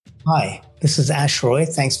Hi, this is Ash Roy.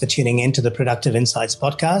 Thanks for tuning in to the Productive Insights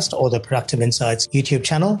podcast or the Productive Insights YouTube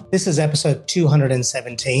channel. This is episode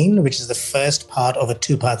 217, which is the first part of a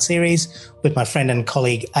two-part series with my friend and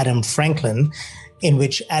colleague Adam Franklin, in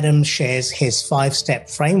which Adam shares his 5-step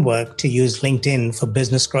framework to use LinkedIn for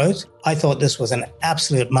business growth. I thought this was an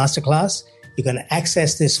absolute masterclass. You can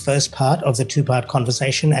access this first part of the two-part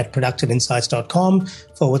conversation at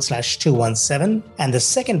productiveinsights.com/217. And the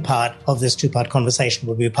second part of this two-part conversation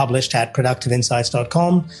will be published at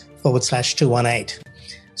productiveinsights.com/218.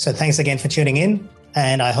 So thanks again for tuning in,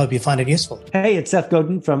 and I hope you find it useful. Hey, it's Seth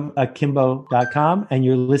Godin from Akimbo.com, and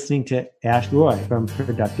you're listening to Ash Roy from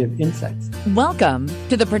Productive Insights. Welcome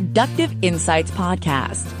to the Productive Insights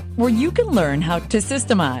podcast, where you can learn how to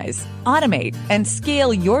systemize, automate, and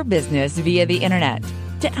scale your business via the internet.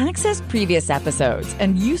 To access previous episodes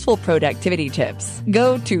and useful productivity tips,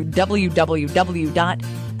 go to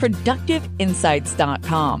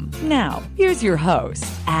www.productiveinsights.com. Now, here's your host,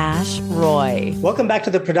 Ash Roy. Welcome back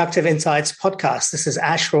to the Productive Insights podcast. This is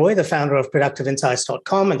Ash Roy, the founder of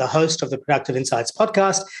productiveinsights.com and the host of the Productive Insights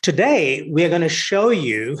podcast. Today, we are going to show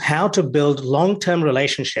you how to build long-term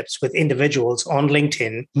relationships with individuals on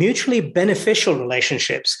LinkedIn, mutually beneficial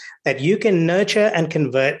relationships that you can nurture and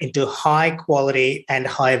convert into high quality and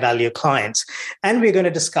high value clients. And we're going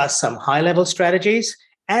to discuss some high-level strategies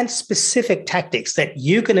and specific tactics that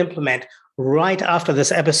you can implement right after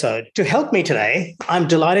this episode. To help me today, I'm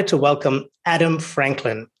delighted to welcome Adam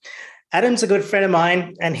Franklin. Adam's a good friend of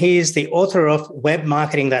mine, and he's the author of Web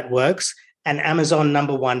Marketing That Works, an Amazon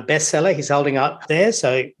 #1 bestseller. He's holding up there,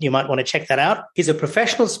 so you might want to check that out. He's a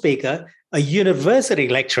professional speaker, a university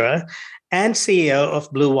lecturer, and CEO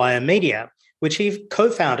of Blue Wire Media, which he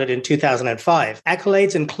co-founded in 2005.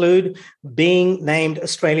 Accolades include being named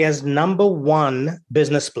Australia's #1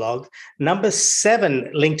 business blog, #7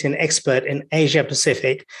 LinkedIn expert in Asia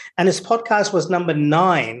Pacific, and his podcast was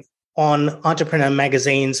 #9 on Entrepreneur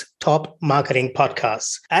Magazine's top marketing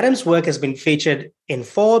podcasts. Adam's work has been featured in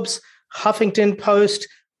Forbes, Huffington Post,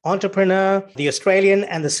 Entrepreneur, The Australian,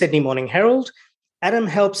 and the Sydney Morning Herald. Adam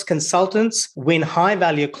helps consultants win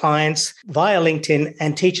high-value clients via LinkedIn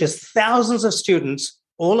and teaches thousands of students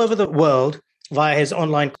all over the world via his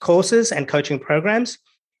online courses and coaching programs.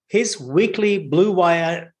 His weekly Blue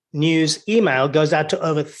Wire News email goes out to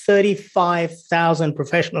over 35,000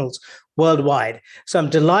 professionals worldwide. So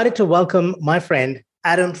I'm delighted to welcome my friend,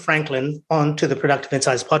 Adam Franklin, onto the Productive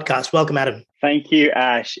Insights podcast. Welcome, Adam. Thank you,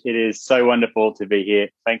 Ash. It is so wonderful to be here.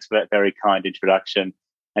 Thanks for that very kind introduction.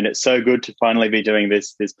 And it's so good to finally be doing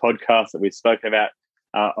this podcast that we've spoken about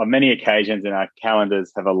on many occasions, and our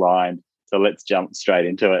calendars have aligned. So let's jump straight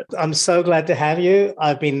into it. I'm so glad to have you.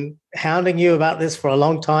 I've been hounding you about this for a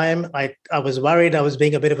long time. I was worried I was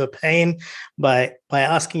being a bit of a pain by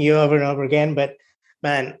asking you over and over again. But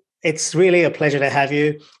man, it's really a pleasure to have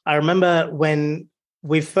you. I remember when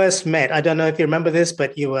we first met, I don't know if you remember this,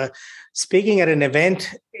 but you were speaking at an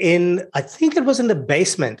event I think it was in the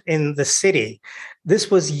basement in the city. This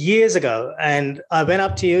was years ago. And I went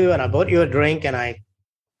up to you and I bought you a drink and I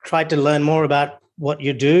tried to learn more about what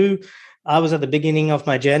you do. I was at the beginning of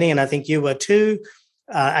my journey, and I think you were too.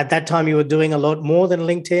 At that time, you were doing a lot more than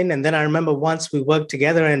LinkedIn. And then I remember once we worked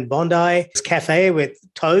together in Bondi Cafe with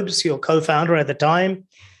Tobes, your co-founder at the time.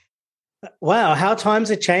 Wow, how times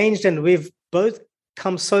have changed, and we've both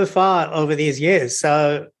come so far over these years.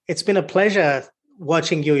 So it's been a pleasure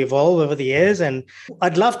watching you evolve over the years. And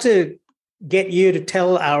I'd love to get you to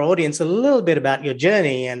tell our audience a little bit about your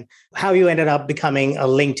journey and how you ended up becoming a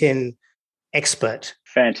LinkedIn expert.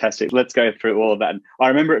 Fantastic. Let's go through all of that. I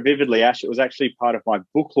remember it vividly, Ash. It was actually part of my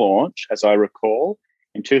book launch, as I recall,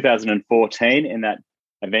 in 2014 in that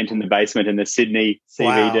event in the basement in the Sydney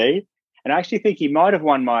CBD. Wow. And I actually think you might have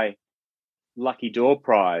won my lucky door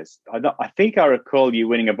prize. I think I recall you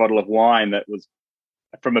winning a bottle of wine that was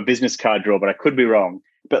from a business card draw, but I could be wrong.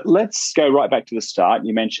 But let's go right back to the start.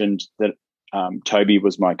 You mentioned that Toby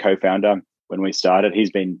was my co-founder when we started.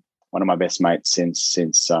 He's been one of my best mates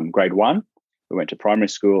since grade 1. We went to primary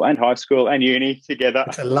school and high school and uni together.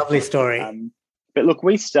 It's a lovely story. But look,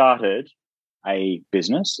 we started a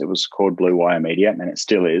business. It was called Blue Wire Media, and it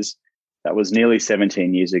still is. That was nearly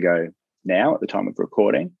 17 years ago now at the time of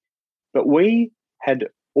recording. But we had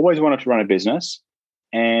always wanted to run a business,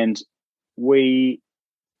 and we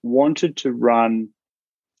wanted to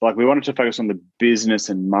focus on the business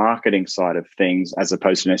and marketing side of things as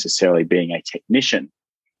opposed to necessarily being a technician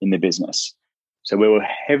in the business. So we were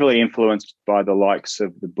heavily influenced by the likes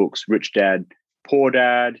of the books Rich Dad, Poor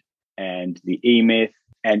Dad, and The E-Myth,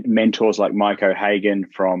 and mentors like Mike O'Hagan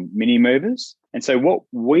from Mini Movers. And so what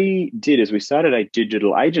we did is we started a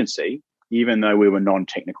digital agency even though we were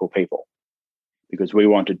non-technical people, because we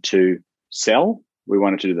wanted to sell, we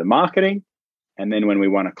wanted to do the marketing, and then when we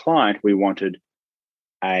won a client, we wanted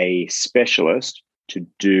a specialist to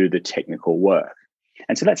do the technical work.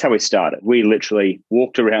 And so that's how we started. We literally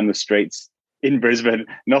walked around the streets in Brisbane,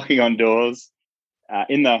 knocking on doors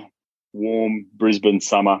in the warm Brisbane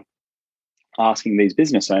summer, asking these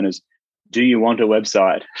business owners, do you want a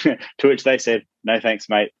website? To which they said, no, thanks,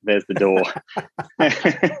 mate. There's the door.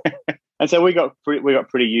 And so we got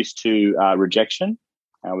pretty used to rejection.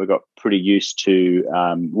 We got pretty used to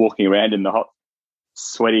walking around in the hot,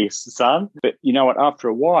 sweaty sun. But you know what? After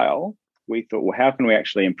a while, we thought, well, how can we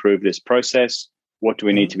actually improve this process? What do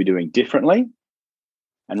we need to be doing differently?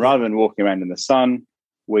 And rather than walking around in the sun,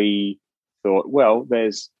 we thought, well,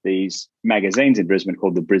 there's these magazines in Brisbane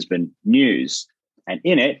called the Brisbane News. And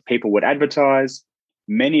in it, people would advertise.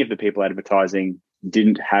 Many of the people advertising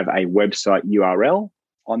didn't have a website URL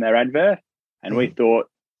on their advert. And we thought,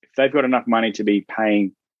 if they've got enough money to be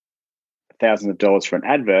paying thousands of dollars for an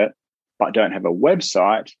advert, but don't have a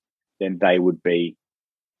website, then they would be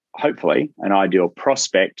hopefully an ideal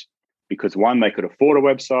prospect, because one, they could afford a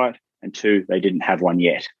website, and two, they didn't have one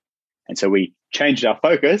yet. And so we changed our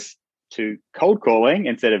focus to cold calling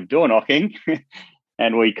instead of door knocking.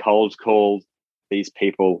 And we cold called these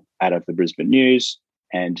people out of the Brisbane News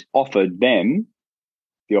and offered them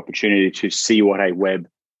the opportunity to see what a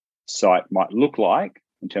website might look like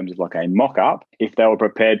in terms of like a mock-up, if they were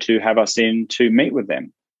prepared to have us in to meet with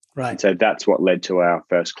them. Right. And so that's what led to our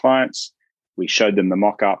first clients. We showed them the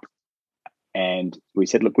mock-up and we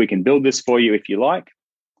said, look, we can build this for you if you like.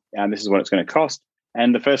 And this is what it's going to cost.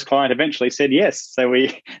 And the first client eventually said yes. So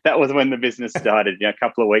that was when the business started. A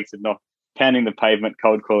couple of weeks of not pounding the pavement,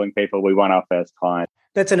 cold calling people, we won our first client.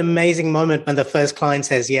 That's an amazing moment when the first client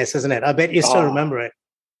says yes, isn't it? I bet you still remember it.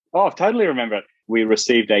 Oh, I totally remember it. We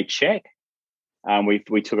received a check.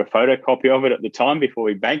 We took a photocopy of it at the time before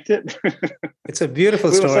we banked it. It's a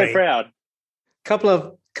beautiful story. We were so proud.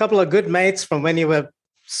 Couple of good mates from when you were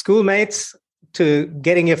schoolmates to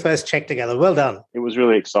getting your first check together. Well done. It was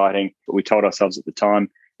really exciting. But we told ourselves at the time,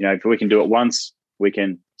 if we can do it once, we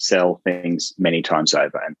can sell things many times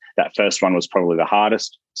over. And that first one was probably the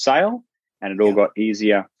hardest sale, and it all got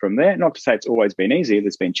easier from there. Not to say it's always been easy.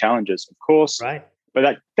 There's been challenges, of course. Right.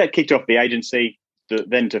 But that kicked off the agency.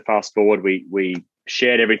 Then to fast forward, we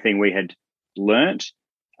shared everything we had learnt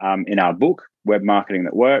in our book, Web Marketing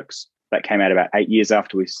That Works. That came out about 8 years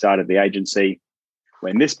after we started the agency.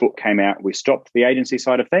 When this book came out, we stopped the agency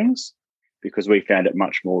side of things because we found it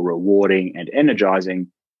much more rewarding and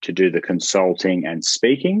energizing to do the consulting and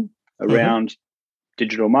speaking around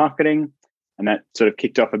digital marketing. And that sort of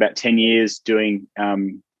kicked off about 10 years doing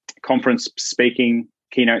conference speaking,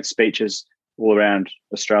 keynote speeches all around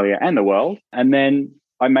Australia and the world. And then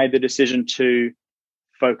I made the decision to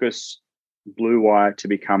focus Blue Wire to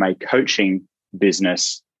become a coaching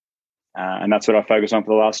business. And that's what I focused on for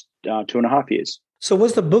the last 2.5 years. So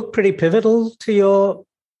was the book pretty pivotal to your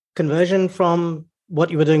conversion from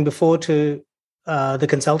what you were doing before to the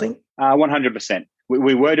consulting? 100%.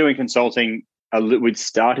 We were doing consulting. We'd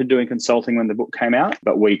started doing consulting when the book came out,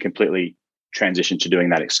 but we completely transitioned to doing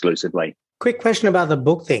that exclusively. Quick question about the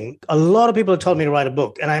book thing. A lot of people have told me to write a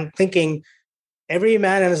book, and I'm thinking every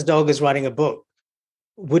man and his dog is writing a book.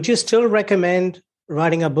 Would you still recommend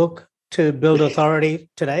writing a book to build authority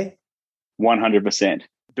today? 100%.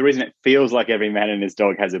 The reason it feels like every man and his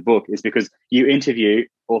dog has a book is because you interview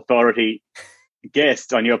authority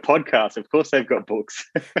guests on your podcast. Of course, they've got books.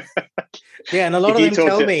 Yeah, and a lot of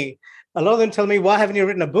them tell me, why haven't you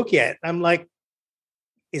written a book yet? I'm like,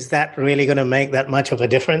 is that really going to make that much of a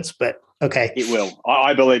difference? But okay. It will.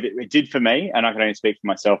 I believe it did for me, and I can only speak for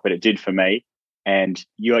myself, but it did for me. And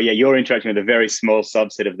you're interacting with a very small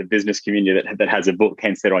subset of the business community that has a book,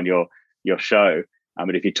 hence they're on your show.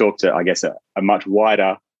 But if you talk to, I guess, a much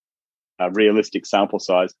wider, realistic sample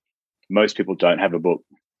size, most people don't have a book.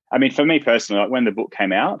 I mean, for me personally, like when the book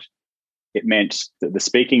came out, it meant that the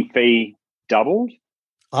speaking fee doubled.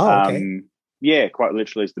 Oh, okay. Yeah, quite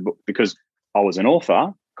literally is the book, because I was an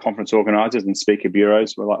author. Conference organisers and speaker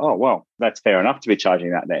bureaus were like, oh, well, that's fair enough to be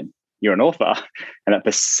charging that then. You're an author. And that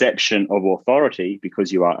perception of authority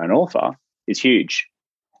because you are an author is huge.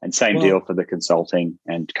 And same deal for the consulting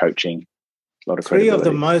and coaching. A lot of credibility. 3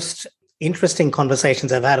 of the most interesting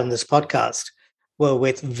conversations I've had on this podcast were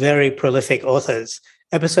with very prolific authors.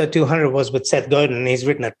 Episode 200 was with Seth Godin, and he's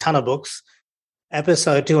written a ton of books.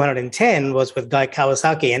 Episode 210 was with Guy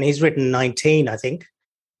Kawasaki, and he's written 19, I think.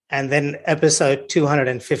 And then episode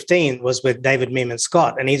 215 was with David Meerman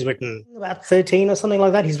Scott, and he's written about 13 or something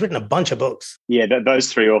like that. He's written a bunch of books. Yeah,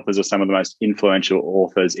 those three authors are some of the most influential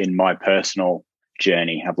authors in my personal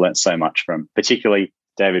journey. I've learnt so much from, particularly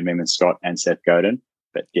David Meerman Scott and Seth Godin,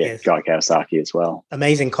 but yes. Guy Kawasaki as well.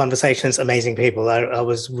 Amazing conversations, amazing people. I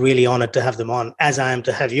was really honored to have them on, as I am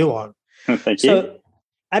to have you on. Thank you. So,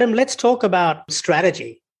 Adam, let's talk about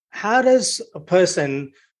strategy. How does a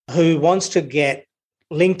person who wants to get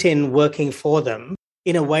LinkedIn working for them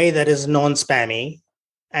in a way that is non-spammy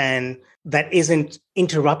and that isn't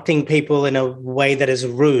interrupting people in a way that is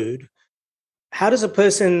rude, how does a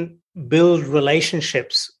person build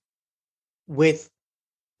relationships with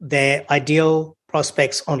their ideal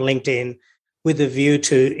prospects on LinkedIn with a view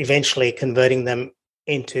to eventually converting them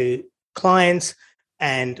into clients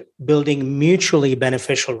and building mutually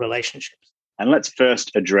beneficial relationships? And let's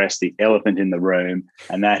first address the elephant in the room,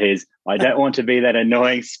 and that is, I don't want to be that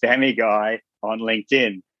annoying spammy guy on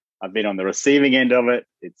LinkedIn. I've been on the receiving end of it.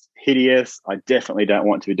 It's hideous. I definitely don't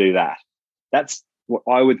want to do that. That's what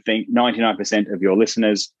I would think 99% of your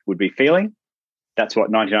listeners would be feeling. That's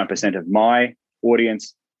what 99% of my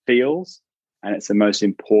audience feels. And it's the most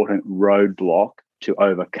important roadblock to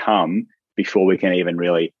overcome before we can even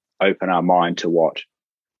really open our mind to what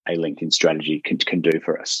a LinkedIn strategy can do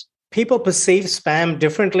for us. People perceive spam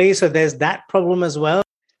differently, so there's that problem as well.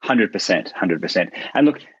 100%. And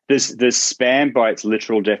look, there's spam by its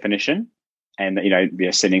literal definition, and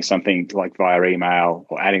you're sending something like via email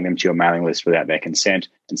or adding them to your mailing list without their consent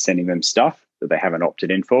and sending them stuff that they haven't opted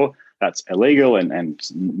in for. That's illegal, and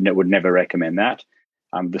would never recommend that.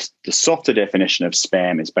 The softer definition of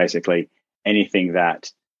spam is basically anything that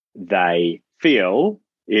they feel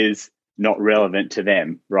is not relevant to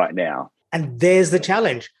them right now. And there's the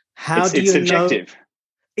challenge. It's subjective. Know?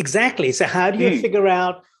 Exactly. So how do you figure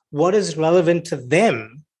out what is relevant to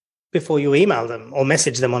them before you email them or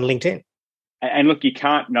message them on LinkedIn? And look, you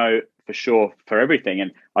can't know for sure for everything.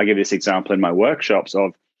 And I give this example in my workshops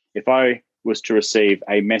of, if I was to receive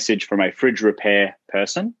a message from a fridge repair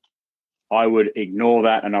person, I would ignore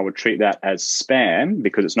that and I would treat that as spam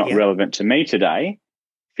because it's not relevant to me today,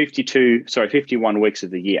 51 weeks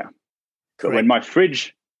of the year. Correct. But when my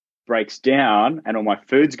fridge breaks down and all my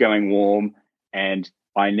food's going warm and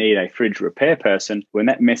I need a fridge repair person, when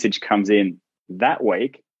that message comes in that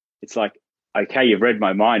week, it's like, okay, you've read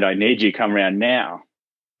my mind. I need you, come around now.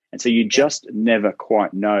 And so you just never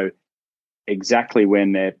quite know exactly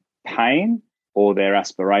when their pain or their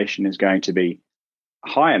aspiration is going to be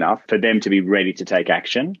high enough for them to be ready to take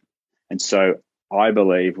action. And so I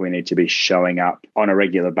believe we need to be showing up on a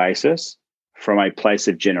regular basis from a place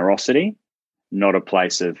of generosity, not a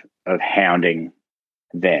place of hounding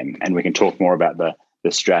them. And we can talk more about the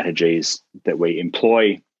strategies that we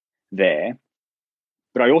employ there.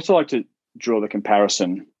 But I also like to draw the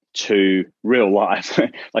comparison to real life.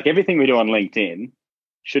 Like everything we do on LinkedIn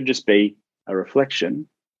should just be a reflection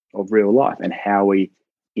of real life and how we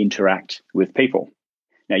interact with people.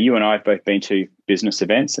 Now, you and I have both been to business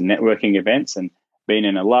events and networking events and been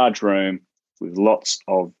in a large room with lots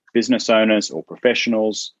of business owners or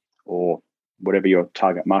professionals or whatever your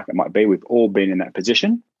target market might be. We've all been in that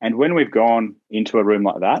position. And when we've gone into a room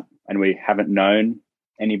like that and we haven't known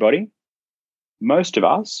anybody, most of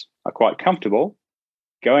us are quite comfortable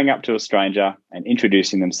going up to a stranger and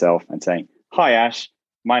introducing themselves and saying, "Hi, Ash,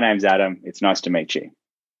 my name's Adam. It's nice to meet you."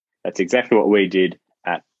 That's exactly what we did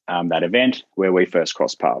at that event where we first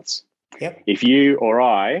crossed paths. Yep. If you or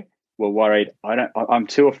I were worried, I'm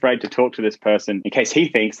too afraid to talk to this person in case he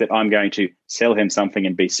thinks that I'm going to sell him something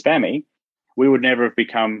and be spammy, we would never have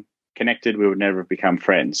become connected. We would never have become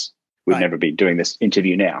friends. We'd never be doing this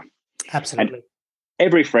interview now. Absolutely. And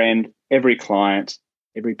every friend, every client,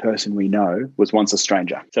 every person we know was once a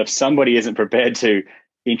stranger. So if somebody isn't prepared to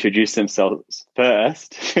introduce themselves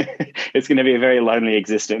first, it's going to be a very lonely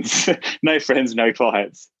existence. No friends, no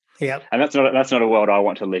clients. Yeah. And that's not a world I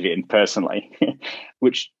want to live in personally.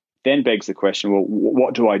 Which then begs the question, well,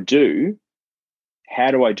 what do I do?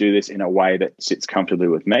 How do I do this in a way that sits comfortably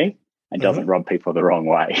with me and doesn't rub people the wrong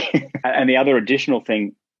way? And the other additional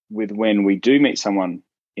thing with when we do meet someone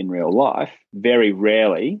in real life, very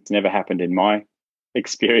rarely, it's never happened in my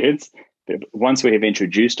experience, but once we have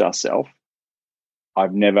introduced ourselves,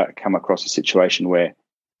 I've never come across a situation where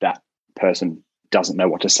that person doesn't know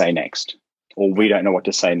what to say next, or we don't know what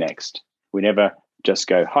to say next. We never just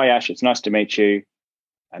go, "Hi, Ash, it's nice to meet you,"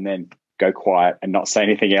 and then go quiet and not say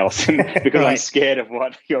anything else because I'm scared of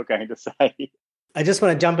what you're going to say. I just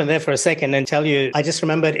want to jump in there for a second and tell you, I just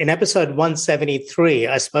remembered in episode 173,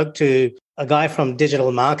 I spoke to a guy from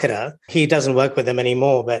Digital Marketer. He doesn't work with them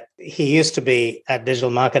anymore, but he used to be at Digital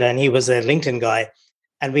Marketer and he was a LinkedIn guy.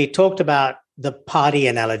 And we talked about the party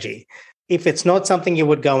analogy. If it's not something you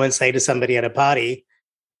would go and say to somebody at a party,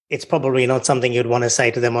 it's probably not something you'd want to say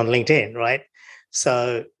to them on LinkedIn, right?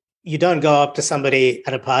 So you don't go up to somebody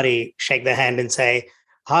at a party, shake their hand and say,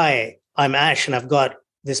 "Hi, I'm Ash and I've got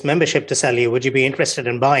this membership to sell you. Would you be interested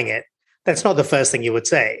in buying it?" That's not the first thing you would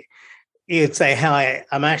say. You'd say, "Hi,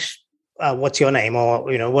 I'm Ash. What's your name?" Or,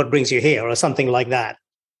 "What brings you here?" Or something like that.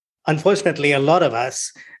 Unfortunately, a lot of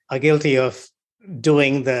us are guilty of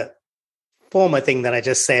doing the former thing that I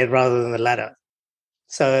just said rather than the latter.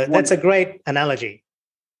 So that's a great analogy.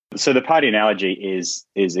 So the party analogy is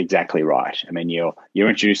exactly right. I mean, you're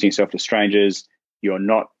introducing yourself to strangers. You're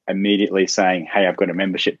not immediately saying, "Hey, I've got a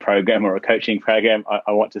membership program or a coaching program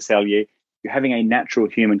I want to sell you." You're having a natural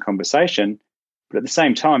human conversation, but at the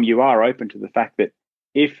same time, you are open to the fact that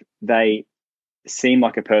if they seem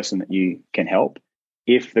like a person that you can help,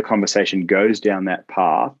 if the conversation goes down that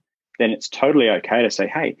path, then it's totally okay to say,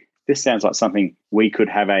 "Hey, this sounds like something we could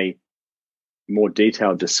have a more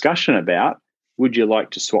detailed discussion about. Would you like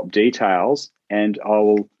to swap details? And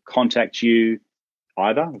I'll contact you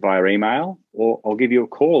either via email or I'll give you a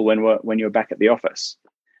call when you're back at the office."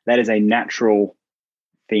 That is a natural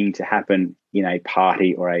thing to happen in a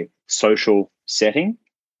party or a social setting.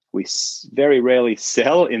 We very rarely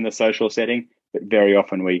sell in the social setting, but very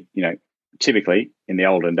often we, typically in the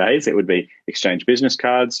olden days, it would be exchange business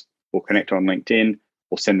cards or connect on LinkedIn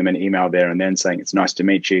or send them an email there and then saying, "It's nice to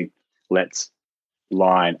meet you. Let's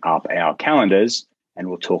line up our calendars and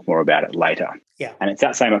we'll talk more about it later." Yeah. And it's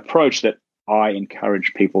that same approach that I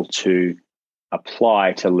encourage people to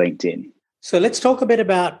apply to LinkedIn. So let's talk a bit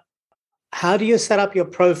about how do you set up your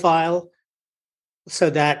profile so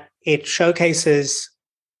that it showcases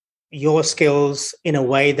your skills in a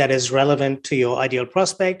way that is relevant to your ideal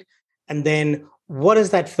prospect? And then what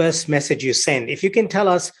is that first message you send? If you can tell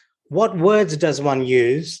us what words does one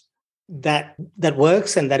use that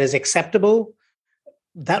works and that is acceptable,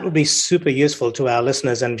 that would be super useful to our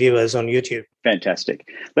listeners and viewers on YouTube. Fantastic.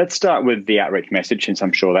 Let's start with the outreach message, since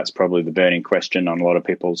I'm sure that's probably the burning question on a lot of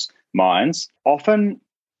people's minds. Often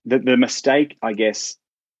the mistake, I guess,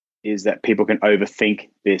 is that people can overthink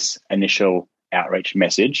this initial outreach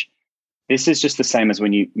message. This is just the same as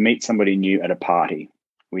when you meet somebody new at a party.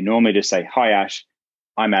 We normally just say, "Hi, Ash,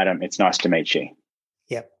 I'm Adam. It's nice to meet you."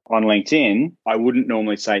 Yep. On LinkedIn, I wouldn't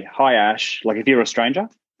normally say, "Hi, Ash." Like if you're a stranger,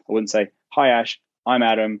 I wouldn't say, "Hi, Ash, I'm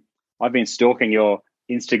Adam. I've been stalking your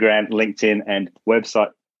Instagram, LinkedIn, and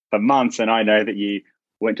website for months, and I know that you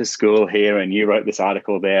went to school here and you wrote this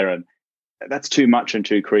article there." And that's too much and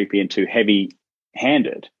too creepy and too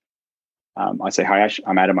heavy-handed. I say, "Hi, Ash,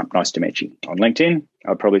 I'm Adam. Nice to meet you." On LinkedIn,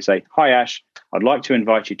 I'd probably say, "Hi, Ash. I'd like to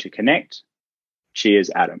invite you to connect. Cheers,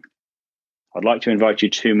 Adam. I'd like to invite you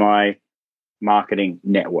to my marketing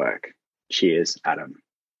network. Cheers, Adam.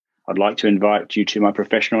 I'd like to invite you to my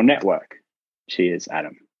professional network. Cheers,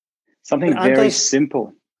 Adam." Something very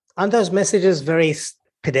simple. Aren't those messages very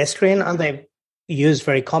pedestrian? Aren't they used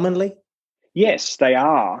very commonly? Yes, they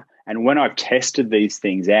are. And when I've tested these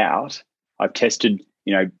things out, I've tested,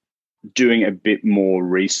 doing a bit more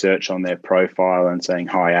research on their profile and saying,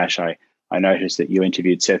 "Hi, Ash, I noticed that you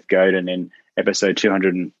interviewed Seth Godin in episode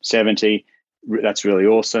 270. That's really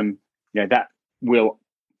awesome." That will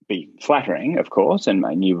be flattering, of course,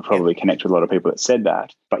 and you will probably connect with a lot of people that said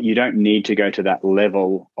that, but you don't need to go to that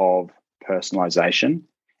level of personalization.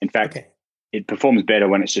 In fact, It performs better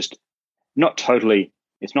when it's just not totally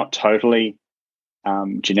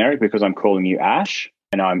generic, because I'm calling you Ash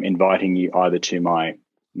and I'm inviting you either to my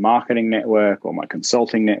marketing network or my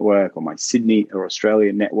consulting network or my Sydney or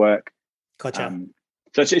Australian network. Gotcha.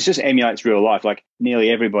 So it just emulates real life. Like nearly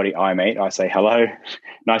everybody I meet, I say, "Hello,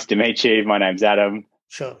 nice to meet you. My name's Adam."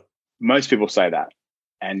 Sure. Most people say that,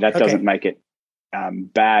 and that doesn't make it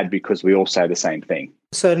bad, because we all say the same thing.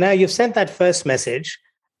 So now you've sent that first message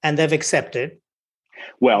and they've accepted.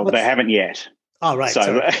 Well, they haven't yet. Oh, right.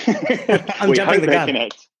 So I'm jumping the gun.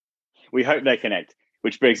 We hope they connect,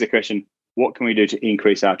 which begs the question, what can we do to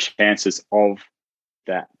increase our chances of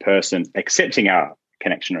that person accepting our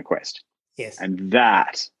connection request? Yes. And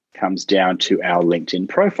that comes down to our LinkedIn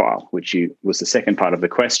profile, which was the second part of the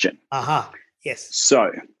question. Aha. Yes.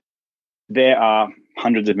 So there are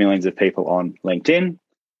hundreds of millions of people on LinkedIn.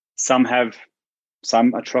 Some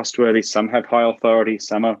are trustworthy, some have high authority,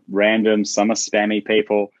 some are random, some are spammy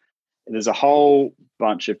people. There's a whole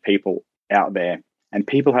bunch of people out there, and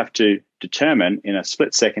people have to determine in a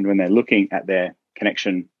split second when they're looking at their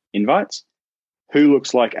connection invites who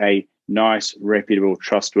looks like a nice, reputable,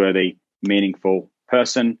 trustworthy, meaningful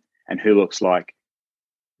person, and who looks like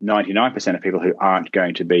 99% of people who aren't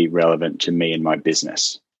going to be relevant to me and my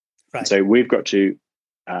business. Right. So we've got to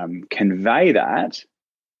convey that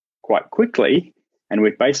quite quickly. And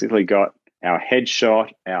we've basically got our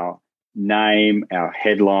headshot, our name, our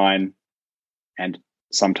headline, and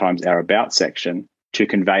sometimes our about section to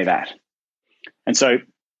convey that. And so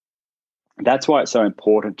that's why it's so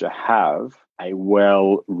important to have a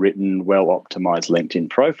well-written, well-optimized LinkedIn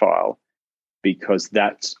profile, because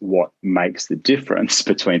that's what makes the difference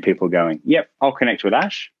between people going, yep, I'll connect with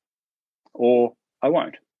Ash, or I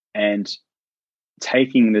won't. And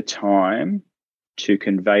taking the time to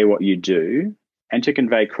convey what you do and to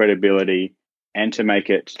convey credibility and to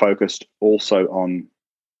make it focused also on,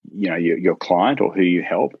 your client or who you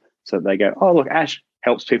help, so that they go, oh, look, Ash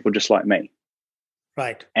helps people just like me.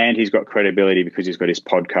 Right. And he's got credibility because he's got his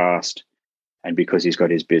podcast and because he's got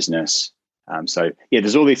his business.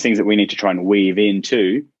 There's all these things that we need to try and weave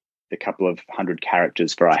into the couple of 100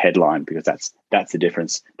 characters for our headline, because that's the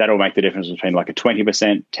difference. That'll make the difference between like a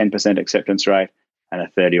 20%, 10% acceptance rate and a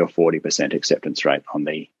 30 or 40% acceptance rate on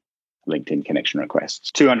the LinkedIn connection requests.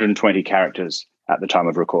 220 characters at the time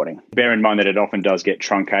of recording. Bear in mind that it often does get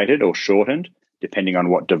truncated or shortened depending on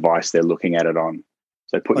what device they're looking at it on.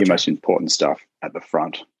 So put your most important stuff at the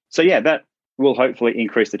front. So that will hopefully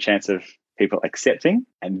increase the chance of people accepting.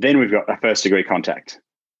 And then we've got a first degree contact.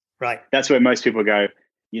 Right. That's where most people go,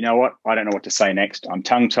 you know what? I don't know what to say next. I'm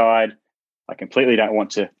tongue-tied. I completely don't want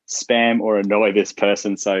to spam or annoy this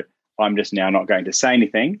person. So I'm just now not going to say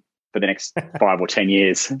anything for the next 5 or 10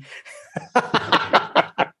 years.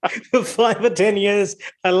 5 or 10 years.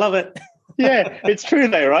 I love it. Yeah, it's true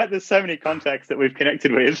though, right? There's so many contacts that we've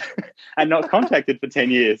connected with and not contacted for 10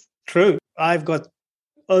 years. True. I've got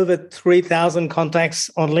over 3,000 contacts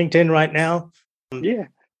on LinkedIn right now. Yeah.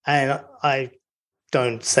 And I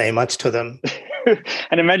don't say much to them.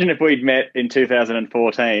 And imagine if we'd met in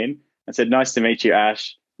 2014 and said, nice to meet you,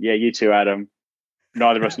 Ash. Yeah, you too, Adam.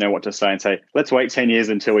 Neither of us know what to say, and say, let's wait 10 years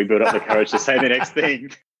until we build up the courage to say the next thing.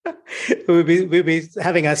 We'll be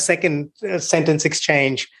having a second sentence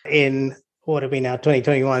exchange in, what are we now,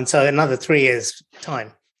 2021? So another 3 years'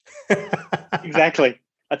 time. Exactly.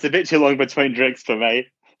 That's a bit too long between drinks for me.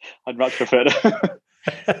 I'd much prefer to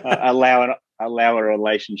allow a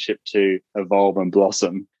relationship to evolve and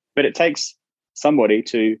blossom. But it takes somebody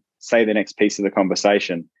to say the next piece of the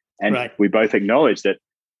conversation. And we both acknowledge that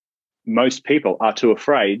most people are too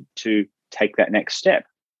afraid to take that next step.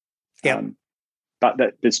 Yeah. But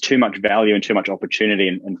that there's too much value and too much opportunity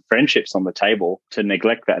and friendships on the table to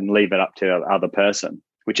neglect that and leave it up to the other person,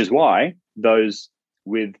 which is why those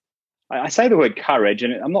with, I say the word courage,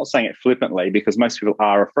 and I'm not saying it flippantly, because most people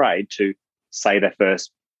are afraid to send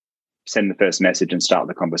the first message and start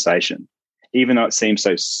the conversation. Even though it seems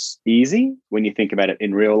so easy when you think about it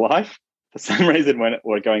in real life, for some reason when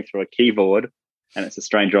we're going through a keyboard and it's a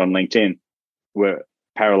stranger on LinkedIn, we're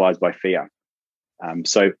paralyzed by fear.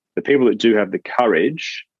 So the people that do have the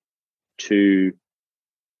courage to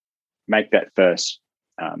make that first,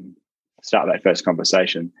 start that first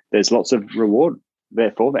conversation, there's lots of reward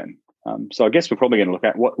there for them. So I guess we're probably going to look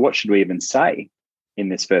at what should we even say in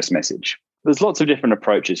this first message. There's lots of different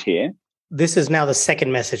approaches here. This is now the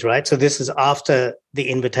second message, right? So this is after the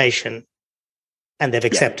invitation and they've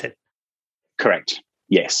accepted. Correct.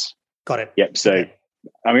 Yes. Got it. Yep. So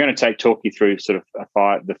I'm going to talk you through sort of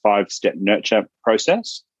the 5-step nurture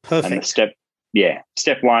process. Perfect. And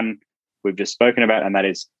step 1 we've just spoken about, and that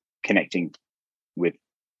is connecting with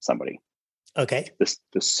somebody. Okay.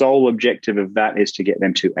 The sole objective of that is to get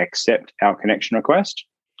them to accept our connection request.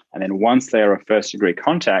 And then once they are a first degree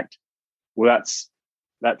contact, well,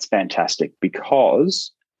 that's fantastic,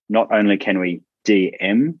 because not only can we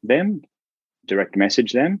DM them, direct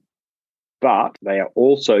message them, but they are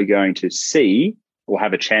also going to see or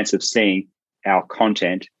have a chance of seeing our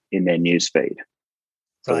content in their newsfeed.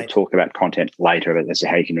 So we'll talk about content later as to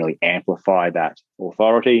how you can really amplify that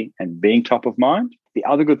authority and being top of mind. The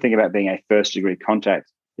other good thing about being a first degree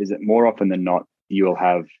contact is that more often than not, you will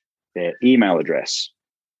have their email address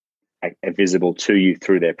visible to you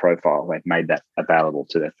through their profile. They've made that available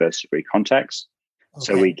to their first degree contacts. Okay.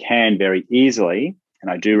 So we can very easily,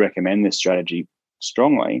 and I do recommend this strategy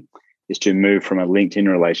strongly, is to move from a LinkedIn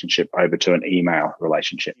relationship over to an email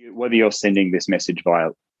relationship. Whether you're sending this message via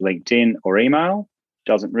LinkedIn or email,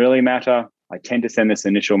 doesn't really matter. I tend to send this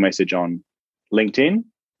initial message on LinkedIn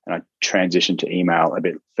and I transition to email a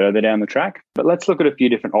bit further down the track. But let's look at a few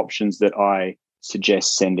different options that I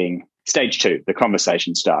suggest sending. Stage 2, the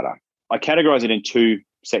conversation starter. I categorize it in 2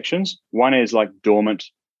 sections. One is like dormant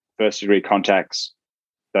first degree contacts.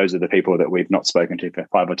 Those are the people that we've not spoken to for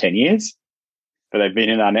 5 or 10 years. but they've been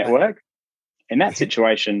in our network. In that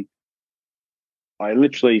situation, I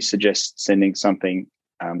literally suggest sending something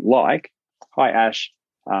like, "Hi, Ash,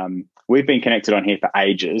 we've been connected on here for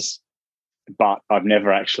ages, but I've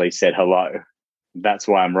never actually said hello. That's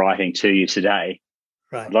why I'm writing to you today.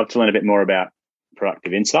 Right. I'd love to learn a bit more about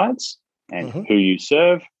Productive Insights and who you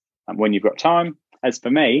serve when you've got time. As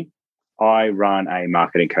for me, I run a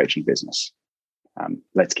marketing coaching business.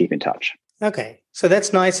 Let's keep in touch." Okay. So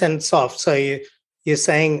that's nice and soft. So you're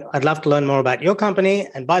saying, "I'd love to learn more about your company.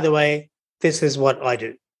 And by the way, this is what I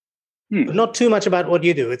do." But not too much about what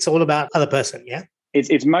you do. It's all about other person, yeah?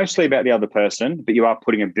 It's mostly about the other person, but you are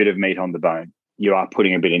putting a bit of meat on the bone. You are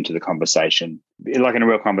putting a bit into the conversation. Like in a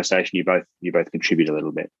real conversation, you both contribute a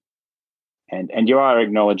little bit. And you are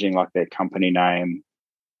acknowledging like their company name.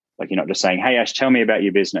 Like you're not just saying, "Hey, Ash, tell me about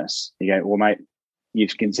your business." You go, "Well, mate, you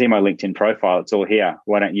can see my LinkedIn profile. It's all here.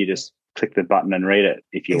 Why don't you just click the button and read it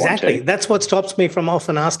if you want to?" Exactly. That's what stops me from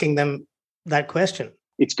often asking them that question.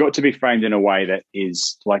 It's got to be framed in a way that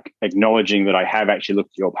is like acknowledging that I have actually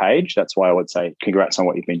looked at your page. That's why I would say, "Congrats on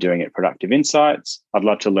what you've been doing at Productive Insights. I'd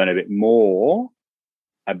love to learn a bit more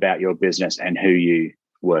about your business and who you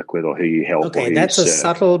work with or who you help." Okay, that's a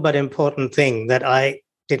subtle but important thing that I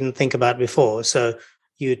didn't think about before. So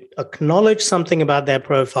you acknowledge something about their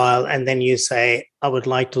profile and then you say, "I would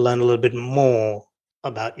like to learn a little bit more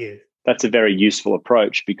about you." That's a very useful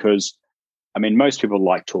approach because, I mean, most people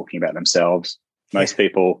like talking about themselves. Most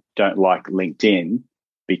people don't like LinkedIn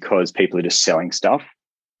because people are just selling stuff.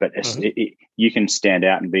 But you can stand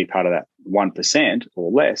out and be part of that 1%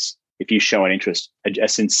 or less if you show an interest, a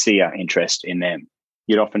sincere interest in them.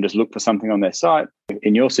 You'd often just look for something on their site.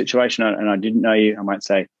 In your situation, and I didn't know you, I might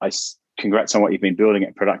say, "Congrats on what you've been building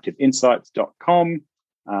at productiveinsights.com.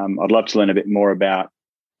 I'd love to learn a bit more about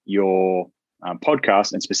your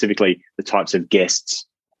podcast and specifically the types of guests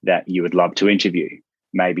that you would love to interview.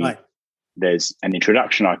 Maybe there's an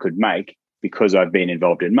introduction I could make because I've been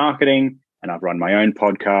involved in marketing and I've run my own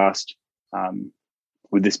podcast.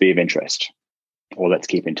 Would this be of interest? Or let's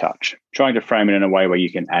keep in touch." Trying to frame it in a way where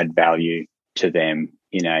you can add value to them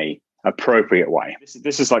in a appropriate way.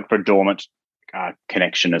 This is like for dormant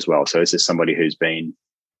connection as well. So this is somebody who's been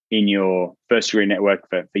in your first degree network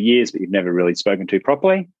for years, but you've never really spoken to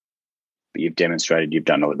properly, but you've demonstrated you've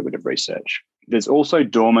done a little bit of research. There's also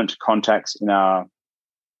dormant contacts in our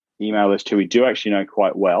email list who we do actually know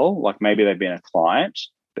quite well. Like maybe they've been a client,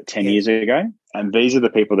 but 10 years ago. And these are the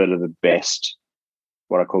people that are the best,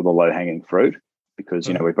 what I call the low-hanging fruit, because,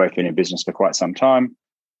 we've both been in business for quite some time.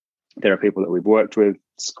 There are people that we've worked with,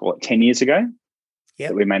 let's call it 10 years ago,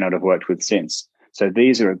 that we may not have worked with since. So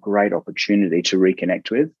these are a great opportunity to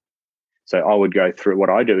reconnect with. So I would go through what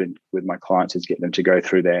I do with my clients is get them to go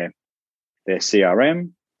through their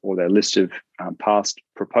CRM or their list of past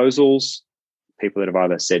proposals, people that have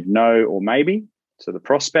either said no or maybe, so the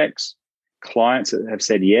prospects, clients that have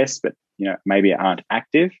said yes, but maybe aren't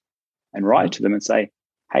active, and write to them and say,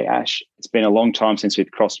 "Hey, Ash, it's been a long time since we've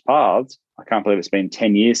crossed paths. I can't believe it's been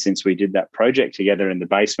 10 years since we did that project together in the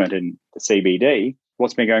basement in the CBD.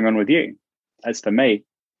 What's been going on with you?" As for me,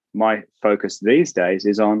 my focus these days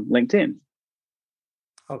is on LinkedIn.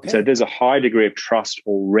 Okay. So there's a high degree of trust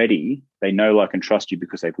already. They know, like, and trust you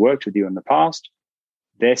because they've worked with you in the past.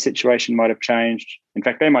 Their situation might have changed. In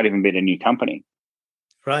fact, they might even be in a new company.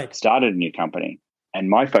 Right. Started a new company. And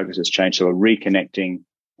my focus has changed. So we're reconnecting.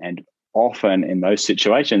 And often in those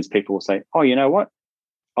situations, people will say, "Oh, you know what?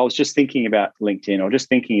 I was just thinking about LinkedIn or just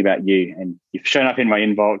thinking about you. And you've shown up in my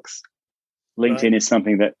inbox. LinkedIn is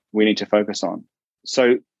something that we need to focus on."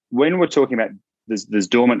 So when we're talking about there's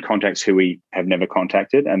dormant contacts who we have never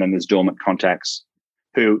contacted, and then there's dormant contacts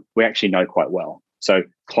who we actually know quite well. So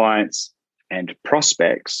clients and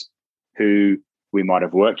prospects who we might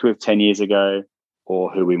have worked with 10 years ago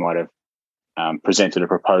or who we might have presented a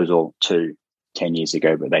proposal to 10 years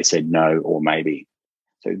ago, but they said no or maybe.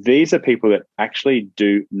 So these are people that actually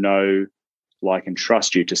do know, like, and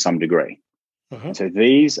trust you to some degree. So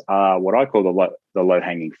these are what I call the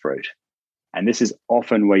low-hanging fruit. And this is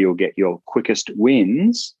often where you'll get your quickest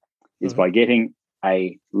wins is by getting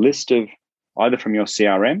a list of either from your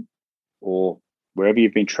CRM or wherever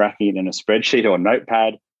you've been tracking it in a spreadsheet or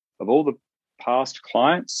notepad of all the past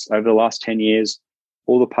clients over the last 10 years,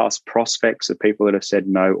 all the past prospects of people that have said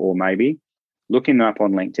no or maybe, looking them up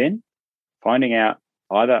on LinkedIn, finding out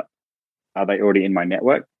either are they already in my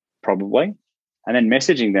network, probably, and then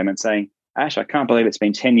messaging them and saying, "Ash, I can't believe it's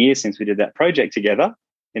been 10 years since we did that project together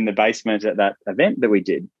in the basement at that event that we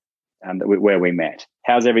did, where we met.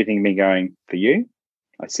 How's everything been going for you?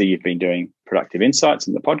 I see you've been doing Productive Insights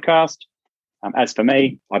in the podcast. As for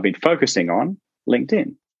me, I've been focusing on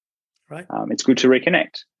LinkedIn." Right. It's good to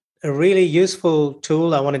reconnect. A really useful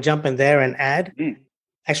tool I want to jump in there and add.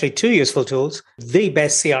 Actually, two useful tools. The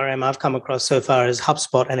best CRM I've come across so far is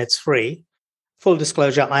HubSpot, and it's free. Full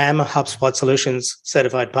disclosure, I am a HubSpot Solutions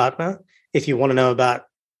certified partner. If you want to know about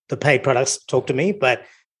the paid products, talk to me, but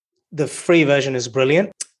the free version is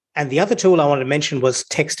brilliant. And the other tool I wanted to mention was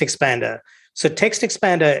Text Expander. So Text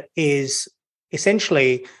Expander is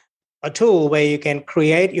essentially a tool where you can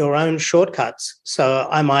create your own shortcuts. So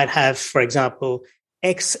I might have, for example,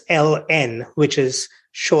 XLN, which is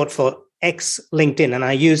short for X LinkedIn. And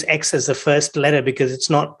I use X as the first letter because it's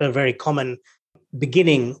not a very common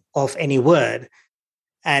beginning of any word.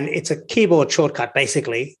 And it's a keyboard shortcut,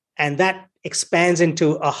 basically. And that expands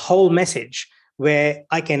into a whole message where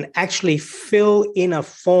I can actually fill in a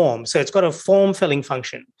form. So it's got a form filling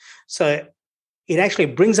function. So it actually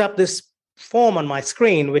brings up this form on my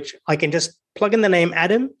screen, which I can just plug in the name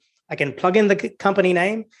Adam. I can plug in the company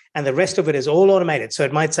name, and the rest of it is all automated. So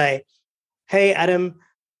it might say, hey, Adam,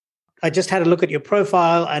 I just had a look at your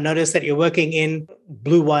profile. I noticed that you're working in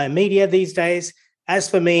Blue Wire Media these days. As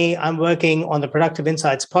for me, I'm working on the Productive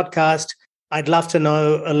Insights podcast. I'd love to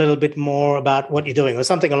know a little bit more about what you're doing or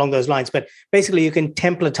something along those lines. But basically, you can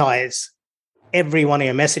templatize every one of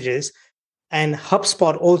your messages. And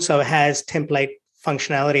HubSpot also has template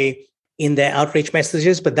functionality in their outreach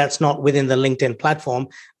messages, but that's not within the LinkedIn platform.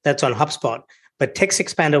 That's on HubSpot. But Text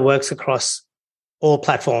Expander works across all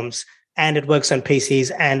platforms, and it works on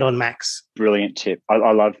PCs and on Macs. Brilliant tip.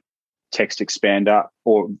 I love Text Expander,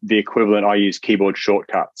 or the equivalent. I use keyboard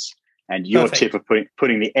shortcuts. And your tip of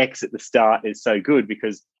putting the X at the start is so good,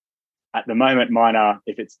 because at the moment mine are,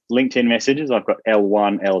 if it's LinkedIn messages, I've got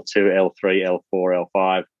L1, L2, L3, L4,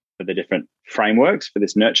 L5 for the different frameworks for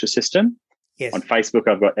this nurture system. Yes. On Facebook,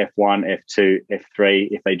 I've got F1, F2, F3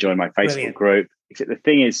 if they join my Facebook group. Except the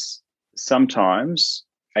thing is, sometimes,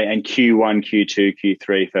 and Q1, Q2,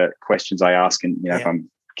 Q3 for questions I ask, and if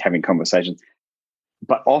I'm having conversations.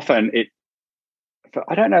 But often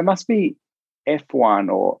I don't know, it must be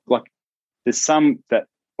F1 or like there's some that,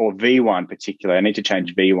 or V1 particularly. I need to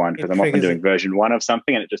change V1 because I'm often doing version 1 of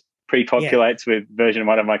something and it just pre-populates with version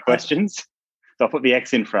 1 of my questions. So I'll put the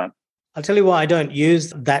X in front. I'll tell you why I don't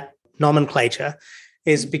use that nomenclature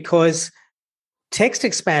is because Text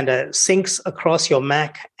Expander syncs across your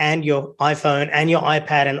Mac and your iPhone and your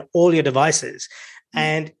iPad and all your devices.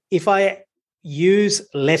 And if I use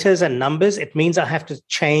letters and numbers, it means I have to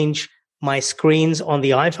change my screens on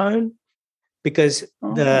the iPhone, because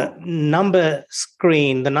the number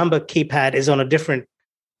screen, the number keypad is on a different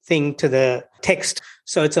thing to the text.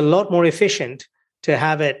 So it's a lot more efficient to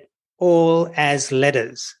have it all as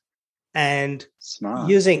letters. And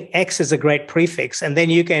using X is a great prefix. And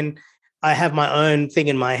then I have my own thing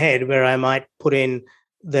in my head where I might put in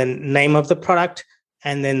the name of the product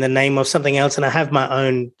and then the name of something else. And I have my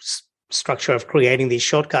own structure of creating these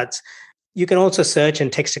shortcuts. You can also search in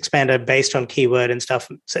Text Expander based on keyword and stuff.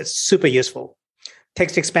 So it's super useful.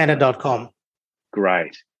 TextExpander.com.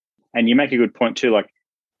 Great. And you make a good point too. Like,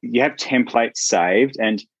 you have templates saved,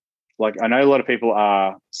 and like, I know a lot of people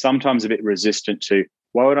are sometimes a bit resistant to,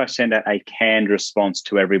 why would I send out a canned response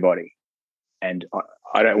to everybody? And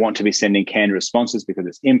I don't want to be sending canned responses because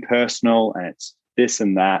it's impersonal and it's this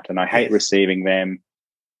and that, and I hate receiving them.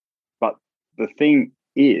 But the thing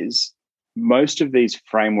is, most of these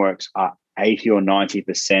frameworks are 80 or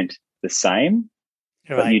 90% the same,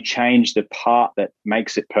 but you change the part that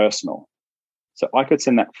makes it personal. So I could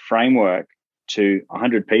send that framework to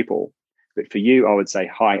 100 people, but for you, I would say,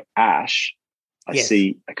 hi, Ash. I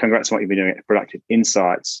see, congrats on what you've been doing at Productive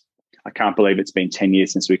Insights. I can't believe it's been 10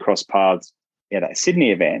 years since we crossed paths at that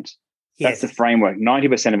Sydney event. That's the framework.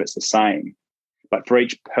 90% of it's the same. But for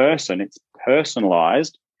each person, it's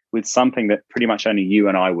personalized with something that pretty much only you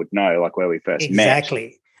and I would know, like where we first met.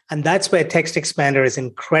 Exactly. And that's where Text Expander is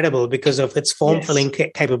incredible because of its form-filling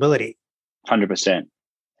capability. 100%.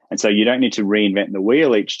 And so you don't need to reinvent the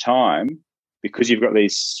wheel each time because you've got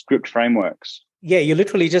these script frameworks. Yeah, you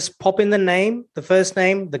literally just pop in the name, the first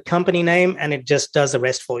name, the company name, and it just does the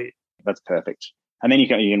rest for you. That's perfect. And then you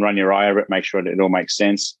can run your eye over it, make sure that it all makes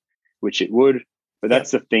sense, which it would. But that's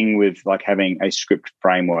the thing with like having a script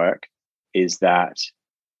framework, is that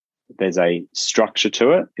there's a structure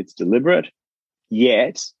to it. It's deliberate,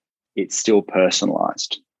 yet it's still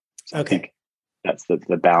personalized. So I think that's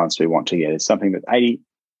the balance we want to get, is something that's 80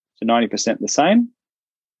 to 90% the same.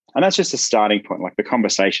 And that's just a starting point. Like, the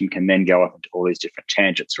conversation can then go up into all these different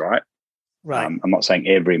tangents, right? Right. I'm not saying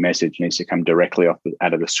every message needs to come directly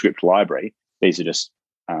out of the script library. These are just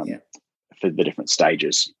for the different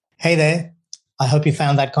stages. Hey there. I hope you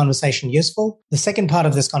found that conversation useful. The second part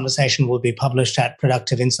of this conversation will be published at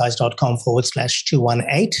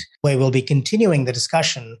productiveinsights.com/218, where we'll be continuing the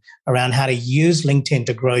discussion around how to use LinkedIn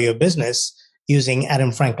to grow your business using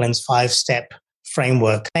Adam Franklin's 5-step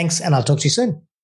framework. Thanks, and I'll talk to you soon.